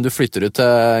egen crib, men du flytter ut til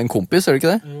en kompis, er det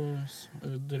ikke det?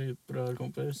 Dritbra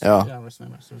kompis. Ja.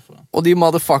 Og de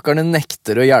motherfuckerne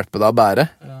nekter å hjelpe deg å bære.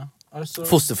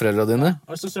 Fosterforeldre dine.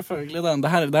 Altså selvfølgelig,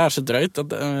 det er så drøyt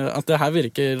at det her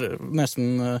virker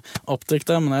nesten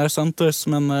oppdiktet, men det er sant.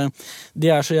 Men de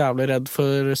er så jævlig redd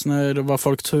for hva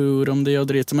folk tror om de og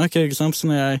driter meg, ikke sant? Så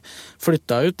når jeg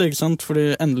flyttet ut, ikke sant?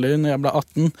 Fordi endelig når jeg ble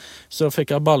 18, så fikk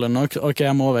jeg baller nok. Ok,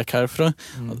 jeg må vekk herfra.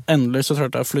 Endelig så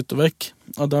klarte jeg å flytte vekk.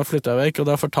 Og da flyttet jeg vekk, og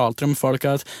da fortalte de folk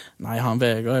at nei, han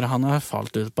Vegard, han har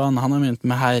falt ut på han har begynt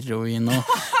med heroin, og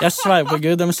jeg sveier på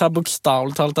Gud, de sa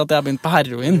bokstavelig talt at jeg har begynt på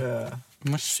heroin.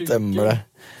 Stemmer det.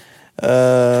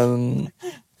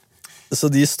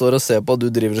 Så de står og ser på at du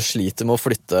driver og sliter med å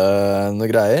flytte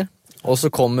noen greier, og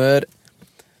så kommer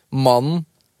mannen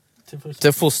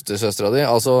til fostersøstera di,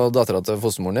 altså dattera til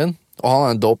fostermoren din, og han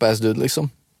er en dope ass dude, liksom.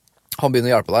 Han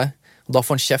begynner å hjelpe deg, og da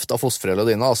får han kjeft av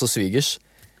fosterforeldrene dine, altså svigers.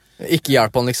 Ikke hjelp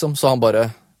han, liksom, så han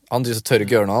tør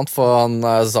ikke gjøre noe annet, for han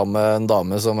er sammen med en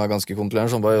dame som er ganske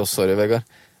kontrollerende, så han bare, sorry, Vegard,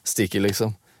 stikker,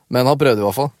 liksom. Men han prøvde i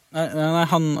hvert fall. Nei,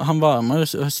 han var med.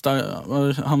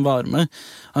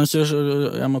 Han sier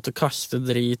jeg måtte kaste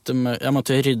drit, jeg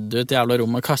måtte rydde ut jævla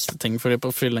rom og kaste ting for de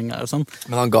på fyllinga og sånn.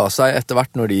 Men han ga seg etter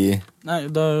hvert når de... Nei,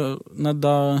 da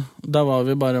var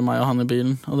vi bare meg og han i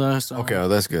bilen. Og det er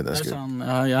skudd.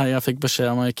 Jeg fikk beskjed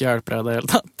om å ikke hjelpe deg i det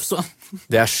hele tatt, så.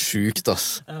 Det er sjukt,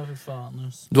 ass. Ja, for faen,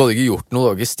 ass. Du hadde ikke gjort noe, du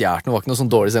hadde ikke stjert noe, det var ikke noe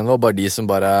sånn dårlig scene, det var bare de som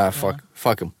bare,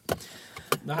 fuck dem.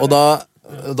 Og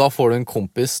da får du en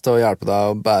kompis til å hjelpe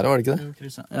deg å bære, var det ikke det?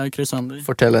 Ja, Krisander.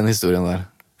 Fortell den historien der.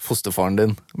 Fosterfaren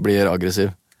din blir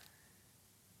aggressiv.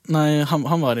 Nei,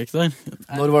 han var ikke der.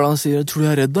 Når var det han sier, tror du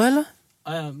jeg er redd da, eller?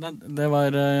 Ja, det var,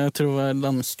 jeg tror det var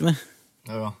danskene.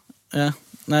 Ja.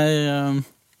 Nei,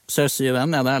 så jeg sier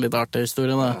den, ja, det er litt artig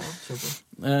historie da.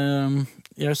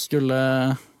 Jeg skulle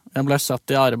Jeg ble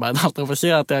satt i arbeid, alt jeg får si,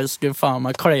 at jeg skulle faen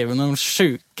meg kleve noen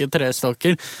sjuke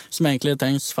trestokker som egentlig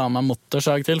trengs faen meg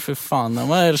motorsag til. For faen, de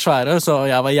var svære, så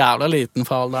jeg var jævla liten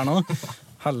for alderen nå.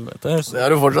 Helvete. Det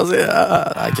har du fortsatt å si.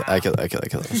 Jeg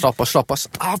kødder. Slapp av.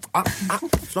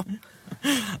 Slapp.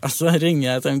 Altså ringer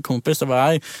jeg til en kompis og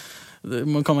bare, du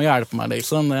må komme og hjelpe meg,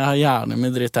 liksom. Jeg har gjerne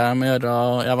mye dritt jeg må gjøre,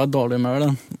 og jeg var i dårlig humør,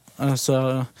 da. Altså...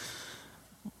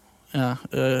 Ja,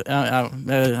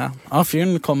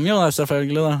 fyren kom jo da,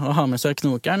 selvfølgelig, da, og har med seg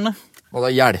knokeren, da. Og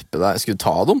da hjelpe deg? Skulle du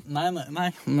ta dem? Nei,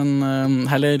 men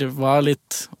heller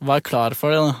var klar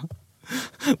for det, da.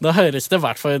 Da høres det i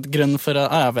hvert fall et grunn for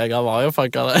at Vega var jo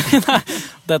fucka det. Nei,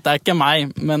 dette er ikke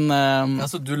meg, men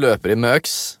Altså, du løper i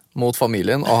møks mot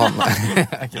familien, og han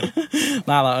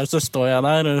Nei da, så står jeg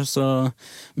der, og så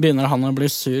begynner han å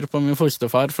bli sur på min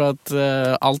fosterfar for at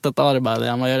alt dette arbeidet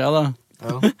jeg må gjøre, da.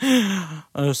 Ja.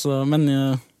 Altså, men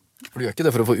For du gjør ikke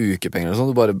det for å få ukepenger eller sånn?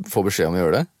 Du bare får beskjed om å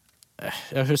gjøre det?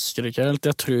 Jeg husker ikke helt.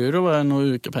 Jeg tror det var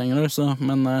noen ukepenger, så.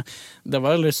 Men det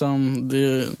var liksom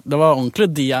det var ordentlig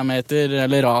diameter,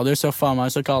 eller radius, og faen meg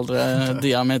så kaller det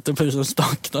diameter på sånn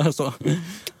stakk da, så.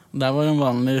 Det var en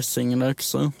vanlig singeløk,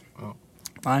 så.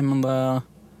 Nei, men det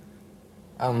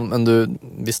men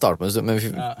vi starter med men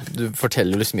du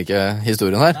forteller jo liksom ikke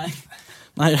historien her.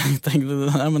 Nei, jeg tenkte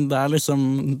det, men det liksom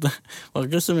det var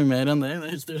ikke så mye mer enn det i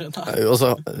den historien her.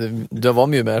 Altså, det var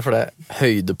mye mer, for det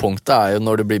høydepunktet er jo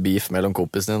når det blir beef mellom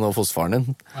kompisen din og fosterfaren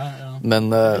din. Ja. Men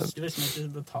jeg husker liksom ikke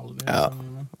detaljer. Nei,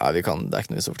 det er ikke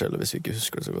noe vits å fortelle hvis vi ikke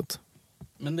husker det så godt.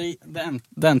 Men det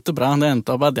endte bra. Det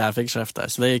endte opp at jeg fikk kjeft der,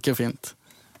 så det gikk jo fint.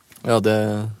 Ja, det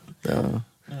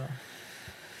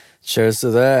Cheers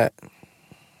til det.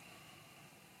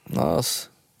 Nice.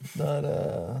 Det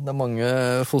er mange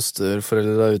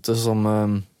fosterforeldre der ute som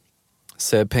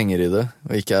ser penger i det,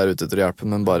 og ikke er ute etter å hjelpe,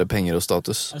 men bare penger og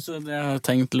status. Altså, det jeg har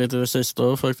tenkt litt i det siste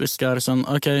år, faktisk, er sånn,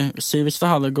 ok, si hvis det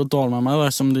hadde gått dårlig med meg, da,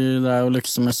 som det er jo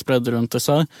liksom spredd rundt det,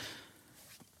 så,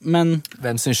 men...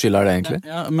 Hvem sin skyld er det egentlig?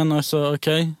 Ja, men altså, ok,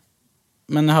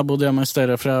 men jeg har bodd hjemme i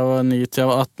stedet fra jeg var 9 til jeg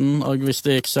var 18, og hvis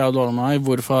det gikk så dårlig med meg,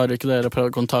 hvorfor har ikke dere prøvd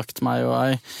å kontakte meg,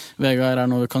 og Vegard, er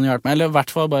noe du kan hjelpe meg? Eller i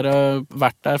hvert fall bare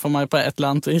vært der for meg på et eller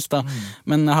annet vis, da.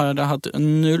 Men jeg har hatt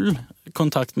null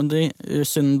kontakt med de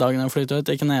siden dagen jeg flyttet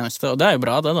ut, ikke den eneste, og det er jo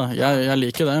bra det da, jeg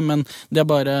liker det, men det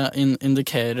bare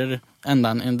indikerer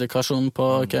enda en indikasjon på,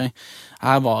 ok,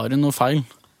 her var det noe feil.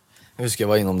 Jeg husker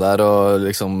jeg var innom der og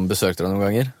liksom besøkte deg noen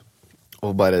ganger.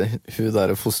 Og bare hun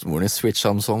der fostermoren i switcha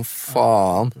ham som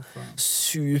faen.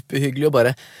 Superhyggelig og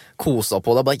bare kosa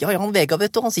på deg. Bare, ja, han Vegard,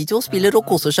 vet du, han sitter jo og spiller og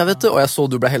koser seg, vet du. Og jeg så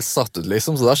du ble helt satt ut,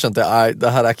 liksom. Så da skjønte jeg,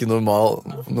 det her er ikke normal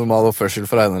oppførsel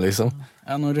for henne, liksom.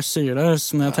 Ja, når du sier det,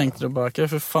 så når jeg tenker tilbake,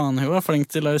 for faen, hun var flink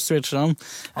til å switche ham.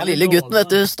 Ja, lille gutten,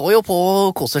 vet du, står jo på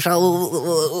og koser seg.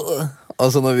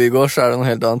 Altså, når vi går, så er det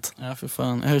noe helt annet. Ja, for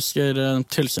faen. Jeg husker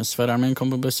tilsynsføreren min kom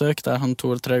på besøk, der han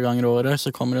 2 eller 3 ganger i året, så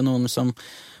kommer det noen som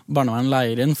barnevernet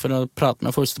leier inn for å prate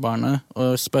med fosterbarnet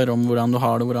og spørre om hvordan du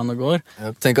har det, hvordan det går.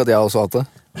 Tenk at jeg også har hatt det.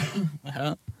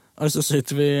 Ja, og så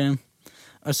sitter vi,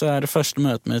 altså er det første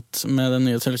møtet mitt med den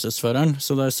nye tilsynsføreren,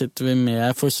 så da sitter vi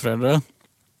med fosterforeldre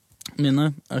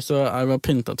mine, altså er det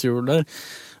pyntet til jul der,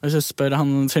 og så spør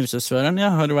han tilsynsføreren,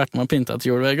 ja, har du vært med og pyntet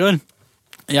til jul, Vegard?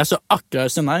 Jeg så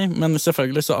akkurat si nei, men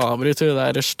selvfølgelig så avbryter det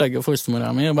der stygge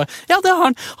fostermora mi og bare, ja, det har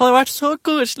han, har det vært så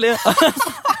koselig.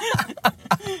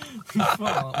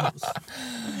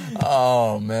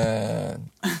 Men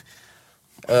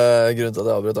grunnen til at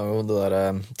jeg avbrøt angående det der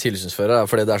tilsynsfører er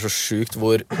fordi det er så sykt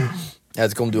hvor jeg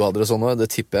vet ikke om du hadde det sånn nå, det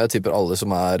tipper alle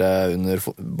som er under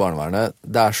barnevernet,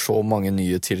 det er så mange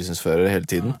nye tilsynsførere hele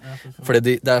tiden,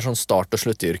 fordi det er sånn start- og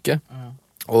sluttyrke.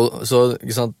 Og så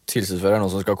tilsynsfører er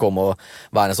noen som skal komme og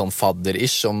være en sånn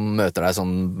fadder-ish som møter deg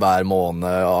sånn hver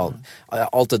måned og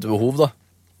alt dette behov da.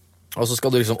 Og så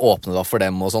skal du liksom åpne da for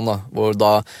dem og sånn da, hvor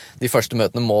da de første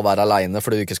møtene må være alene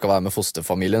fordi du ikke skal være med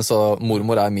fosterfamilien, så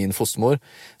mormor er min fostermor,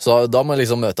 så da må jeg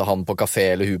liksom møte han på kafé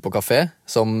eller hun på kafé,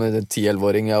 som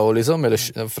 10-11-åring jeg også liksom,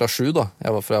 eller fra 7 da,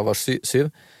 jeg var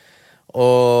 7,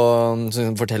 og så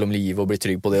fortelle om livet og bli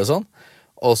trygg på det og sånn.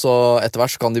 Og så etter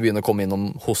hvert så kan de begynne å komme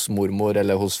innom hos mormor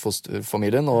eller hos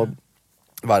fosterfamilien og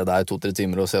være der 2-3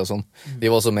 timer og se og sånn. De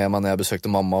var også med meg når jeg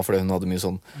besøkte mamma, fordi hun hadde mye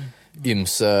sånn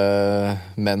ymse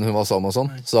menn hun var sammen og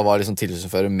sånn. Så da var liksom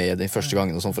tilsynsfører med de første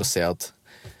gangene og sånn for å se at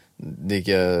de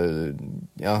ikke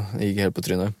gikk helt på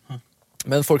trynet.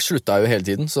 Men folk slutta jo hele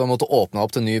tiden, så jeg måtte åpne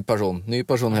opp til ny person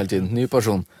hele tiden, ny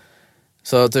person.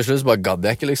 Så til slutt bare gadd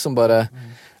jeg ikke liksom bare...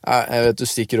 Jeg vet du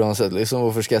stikker uansett liksom.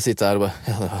 Hvorfor skal jeg sitte her og bare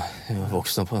jeg var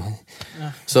voksen opp.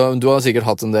 Så du har sikkert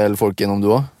hatt en del folk innom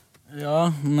du også?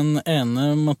 Ja, men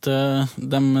ene måtte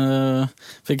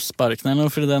fikk sparken eller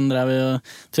noe, fordi den drev i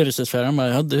turistferien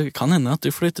bare, ja, du kan hende at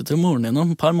du flytter til moren din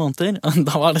om et par måneder.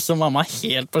 Da var liksom mamma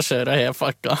helt på kjøret og helt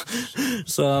fucka.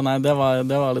 Så nei, det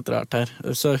var litt rart her.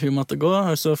 Så hun måtte gå,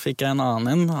 og så fikk jeg en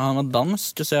annen inn. Han var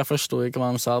dansk, så jeg forstod ikke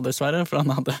hva han sa dessverre, for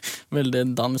han hadde veldig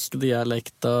dansk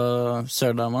dialekt og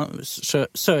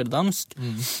sørdansk.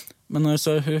 Men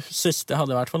så hun siste jeg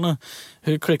hadde i hvert fall,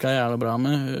 hun klikket jævlig bra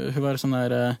med. Hun var sånn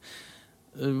der,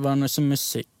 var noe som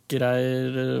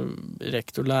musikkgreier,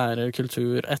 rektor, lærer,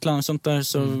 kultur, et eller annet sånt der.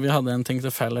 Så vi hadde en ting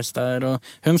til felles der, og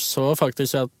hun så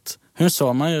faktisk at hun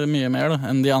så meg mye mer da,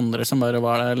 enn de andre som bare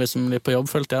var der liksom litt på jobb,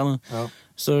 følte jeg da. Ja.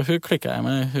 Så hun klikket jeg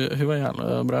med, hun var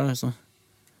jævlig bra. Så.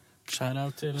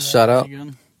 Shout-out til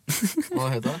Gunn.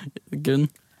 Hva heter det? Gunn.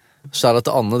 Shout-out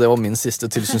til Anne, det var min siste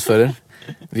tilsynsfører.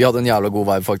 Vi hadde en jævla god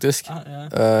vibe, faktisk.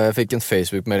 Jeg fikk en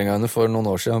Facebook-melding av henne for noen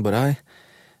år siden. Han bare, hei,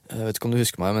 jeg vet ikke om du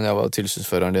husker meg, men jeg var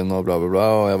tilsynsføreren din og bla bla bla,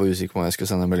 og jeg var usikker på om jeg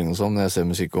skulle sende en melding og sånn, men jeg ser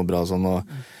musikk og bra og sånn, og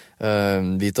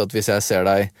vite at hvis jeg ser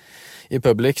deg i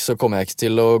public, så kommer jeg ikke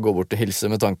til å gå bort og hilse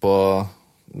med tanke på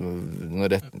noen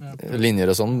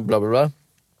linjer og sånn, bla bla bla.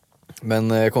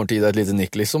 Men jeg kommer til å gi deg et lite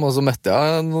nikk, liksom, og så møtte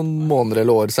jeg noen måneder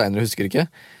eller år senere, husker ikke,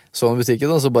 så i butikken,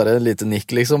 og så bare et lite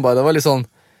nikk, liksom, bare det var litt sånn,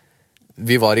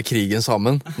 vi var i krigen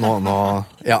sammen. Nå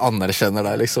jeg anerkjenner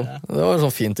deg, liksom. Det var en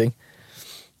sånn fin ting.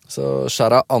 Så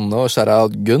skjæra Anne og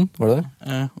skjæra Gunn, var det det?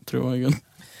 Jeg tror det var Gunn.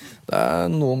 Det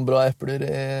noen bra epler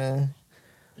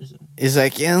i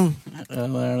sekken. Ja,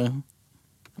 det det.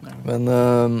 Men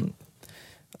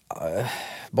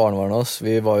barnevernet oss,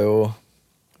 vi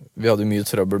hadde mye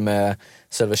trøbbel med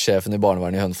selve sjefen i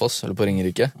barnevernet i Hønefoss, eller på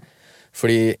Ringerike.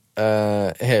 Fordi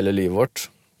hele livet vårt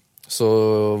så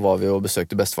var vi og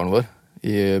besøkte bestefaren vår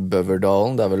i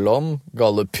Bøverdalen, det vel om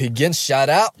Gallepyggen, shout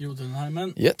out!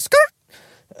 Jotunheimen. Yes,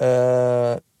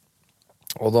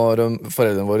 og da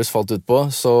foreldrene våre falt ut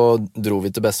på, så dro vi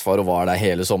til bestefar og var der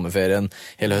hele sommerferien,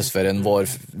 hele høstferien,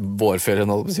 vårferien,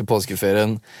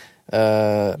 påskeferien.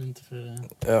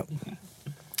 Ja.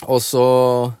 Og så,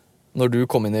 når du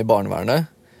kom inn i barnevernet,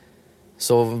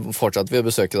 så fortsatte vi å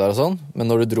besøke der og sånn, men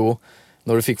når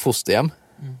du fikk fosterhjem,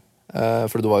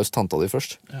 for du var jo hos tanta di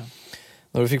først. Ja.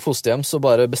 Når du fikk fosterhjem, så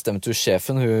bare bestemte jo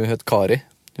sjefen, hun het Kari,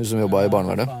 hun som jobbet i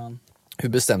barnevernet.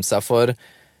 Hun bestemte seg for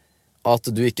at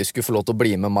du ikke skulle få lov til å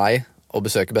bli med meg og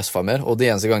besøke bestefar mer, og de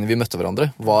eneste gangene vi møtte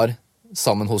hverandre var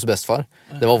sammen hos bestefar.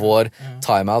 Det var vår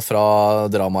timeout fra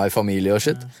drama i familie og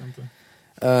shit.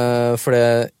 For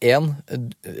de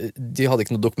hadde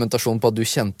ikke noe dokumentasjon på at du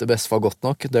kjente bestefar godt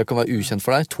nok. Det kan være ukjent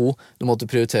for deg. 2, du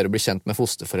måtte prioritere å bli kjent med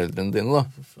fosterforeldrene dine da.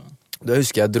 Det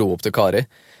husker jeg dro opp til Kari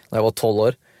da jeg var 12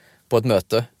 år på et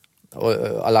møte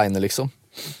alene liksom.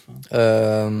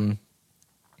 Jeg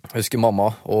husker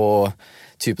mamma og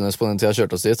typen hennes på den tida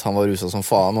kjørte oss dit. Han var rusa som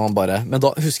faen, og han bare, men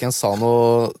da husker jeg han sa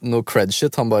noe cred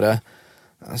shit. Han bare,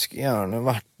 jeg skulle gjerne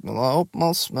vært med deg opp,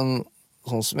 Mads, men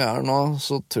sånn som jeg nå,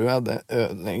 så tror jeg det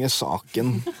ødelegger saken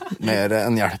mer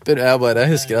enn hjelper.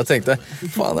 Jeg husker jeg tenkte,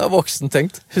 faen, jeg har voksen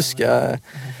tenkt, husker jeg.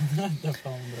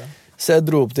 Så jeg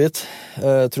dro opp dit.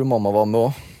 Jeg tror mamma var med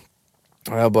også.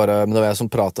 Og men det var jeg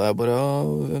som pratet. Ja,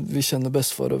 vi kjenner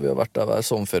bestefar, og vi har vært der hver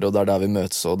sommerferie, og det der vi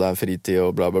møtes, og det fritid,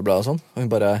 og bla bla bla og sånn. Og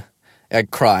hun bare, jeg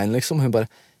crying liksom. Hun bare,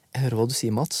 jeg hører hva du sier,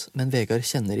 Mats, men Vegard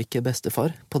kjenner ikke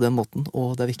bestefar på den måten,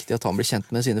 og det viktig at han blir kjent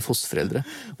med sine fosterforeldre.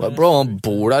 Og bro, han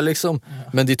bor der liksom.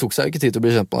 Men de tok seg jo ikke tid til å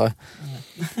bli kjent med deg.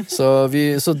 Så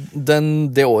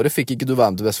det året fikk ikke du være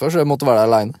med til bestefar, så jeg måtte være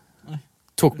der alene.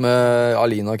 Tok med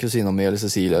Alina, kusina mi, eller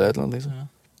Cecilia, eller et eller annet liksom.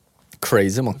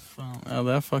 Crazy, man. Ja,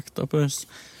 det fucked up, husk.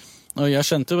 Og jeg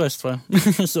kjente jo bestefar.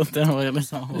 Så det var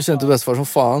liksom... Du kjente bestefar som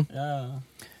faen. Ja.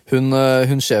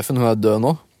 Hun sjefen, hun død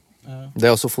nå. Ja.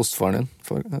 Det også fosterfaren din.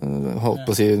 Holdt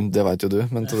på å si, det vet jo du,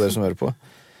 men til dere som hører på.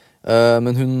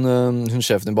 Men hun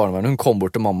sjefen i barnevernet, hun kom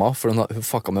bort til mamma, for hun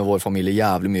fucka med vår familie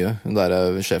jævlig mye. Hun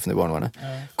der sjefen i barnevernet.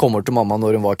 Kom bort til mamma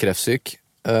når hun var kreftsyk,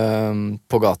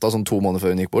 på gata, sånn 2 måneder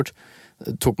før hun gikk bort.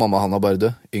 Tok mamma han og bare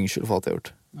død. Unnskyld for alt jeg har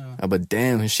gjort. Jeg bare,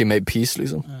 damn, she made peace,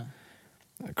 liksom.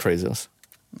 Crazy, ass.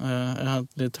 Jeg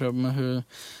hadde litt trøbbel med hun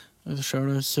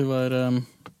selv, hun var...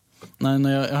 Nei,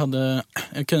 når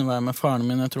jeg kunne være med faren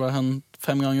min, jeg tror jeg han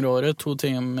 5 ganger i året, 2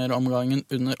 timer om gangen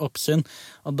under oppsyn,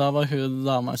 og da var hun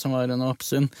dama som var under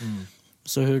oppsyn.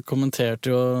 Så hun kommenterte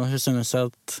jo, hun synes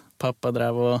at pappa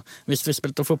drev og, hvis vi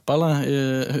spilte fotball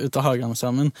ut av hagen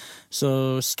sammen,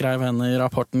 så skrev henne i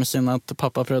rapporten sin at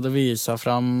pappa prøvde å vise seg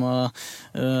frem, og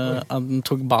at han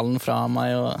tok ballen fra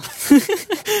meg, og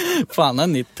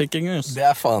faen nitpicking, just.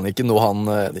 Det faen ikke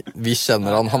noe vi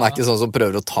kjenner han ikke sånn som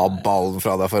prøver å ta ballen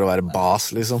fra deg for å være bas,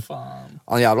 liksom.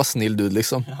 Han jævla snill dude,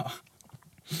 liksom.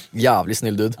 Jævlig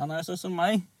snill dude. Han sånn som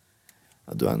meg.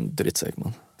 Du er en drittsekk,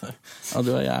 mann. Ja,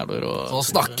 du er jævlig rå. Sånn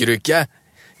snakker du ikke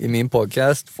i min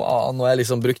podcast. Faen, nå har jeg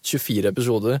liksom brukt 24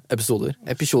 episoder.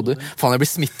 Faen, jeg blir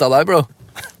smittet av deg, bro.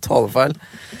 Talefeil.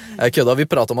 Jeg kødda, vi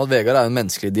pratet om at Vegard er en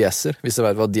menneskelig dieser. Hvis du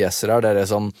vet hva dieser er, det er det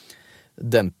som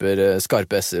demper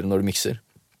skarpe s-er når du mikser.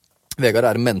 Vegard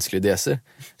er en menneskelig dieser,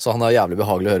 så han er jævlig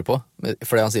behagelig å høre på.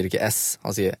 Fordi han sier ikke s,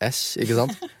 han sier s, ikke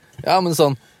sant? Ja, men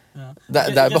sånn, det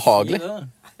er behagelig.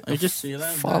 Ikke si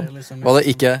det. Faen, det liksom, hva det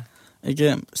ikke...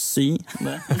 Ikke si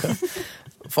det.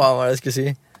 Faen, hva er det jeg skulle si?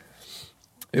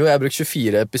 Jo, jeg har brukt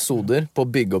 24 episoder på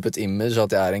å bygge opp et image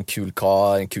at jeg er en kul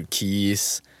kar, en kul kis,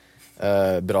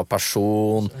 bra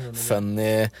person,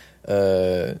 funny,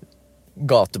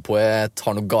 gatepoet,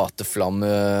 har noe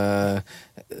gateflamme,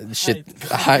 shit,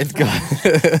 heit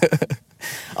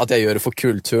at jeg gjør det for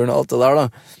kulturen og alt det der da.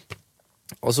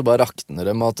 Og så bare rakner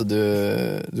det med at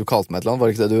du kalte meg et eller annet, var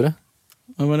det ikke det du gjorde?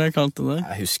 Hva var det jeg kalte det?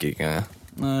 Jeg husker ikke.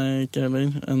 Nei, ikke heller.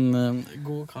 En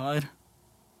god kar.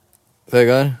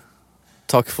 Vegard,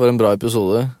 takk for en bra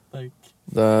episode. Takk.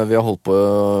 Vi har holdt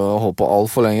på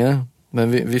alt for lenge, men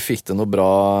vi fikk til noe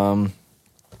bra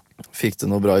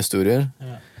historier.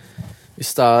 Ja.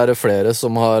 Hvis det er flere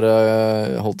som har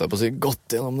holdt jeg på å si,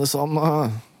 gått gjennom det samme,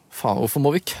 faen, hvorfor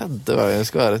må vi kødde hver gang det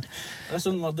skal være? Det er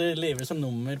sånn at det lever som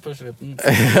nummer på slutten.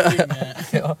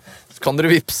 Ja. Så kan dere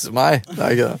vipse meg. Det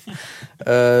er ikke det.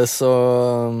 Så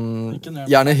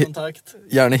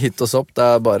gjerne hit oss opp. Det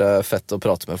er bare fett å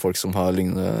prate med folk som har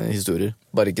lignende historier.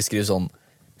 Bare ikke skriv sånn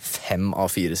 5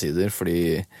 av 4 sider,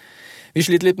 fordi vi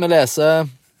sliter litt med å lese.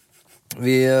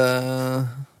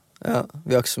 Vegard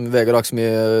har ikke så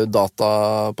mye data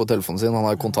på telefonen sin. Han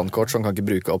har kontantkort, så han kan ikke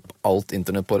bruke opp alt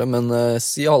internett på det. Men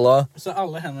si halla. Så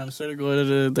alle henvendelser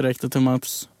går direkte til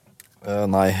Maps?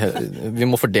 Nei, vi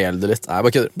må fordele det litt. Nei,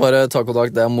 bare ta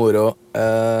kontakt, det er moro.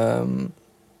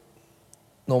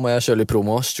 Nå må jeg kjøre litt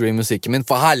promo. Stream musikken min,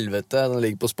 for helvete. Den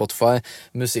ligger på Spotify.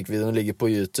 Musikkvideoen ligger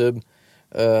på YouTube.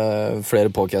 Flere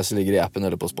podcaster ligger i appen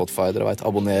eller på Spotify. Dere vet,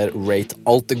 abonner, rate,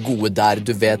 alt det gode der.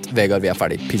 Du vet, Vegard, vi er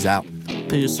ferdig. Peace out.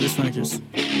 Peace, vi snakkes.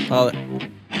 Ha det.